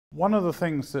One of the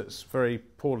things that's very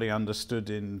poorly understood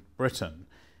in Britain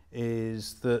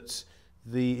is that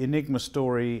the Enigma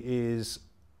story is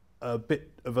a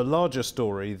bit of a larger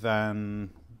story than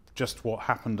just what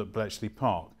happened at Bletchley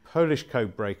Park. Polish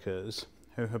code breakers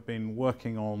who have been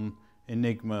working on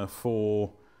Enigma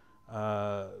for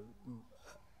at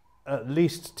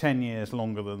least 10 years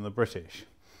longer than the British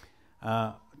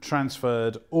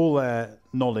transferred all their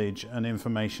knowledge and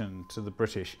information to the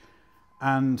British,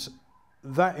 and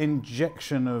that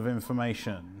injection of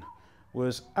information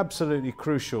was absolutely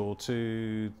crucial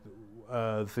to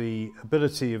the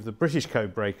ability of the British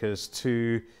code breakers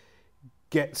to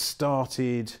get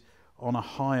started on a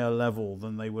higher level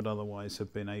than they would otherwise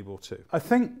have been able to. I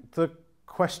think the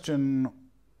question,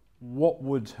 what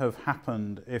would have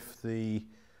happened if the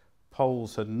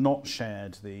Poles had not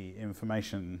shared the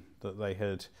information that they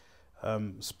had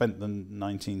spent the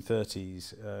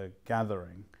 1930s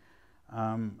gathering,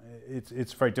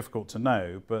 it's very difficult to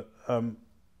know, but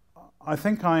I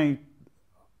think I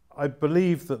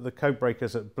believe that the code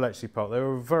breakers at Bletchley Park, they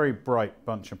were a very bright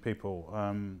bunch of people,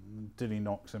 Dilly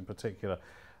Knox in particular.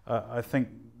 I think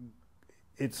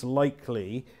it's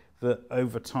likely that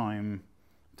over time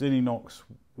Dilly Knox,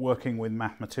 working with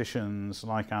mathematicians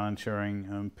like Alan Turing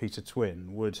and Peter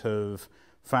Twin, would have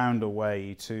found a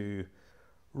way to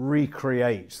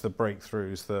recreate the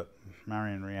breakthroughs that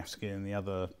Marian Rejewski and the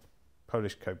other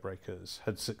Polish code breakers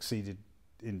had succeeded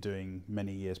in doing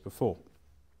many years before.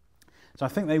 So I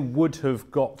think they would have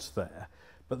got there,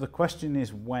 but the question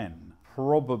is when.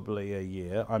 Probably a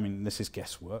year. I mean, this is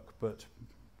guesswork, but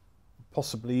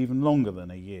possibly even longer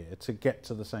than a year to get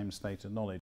to the same state of knowledge.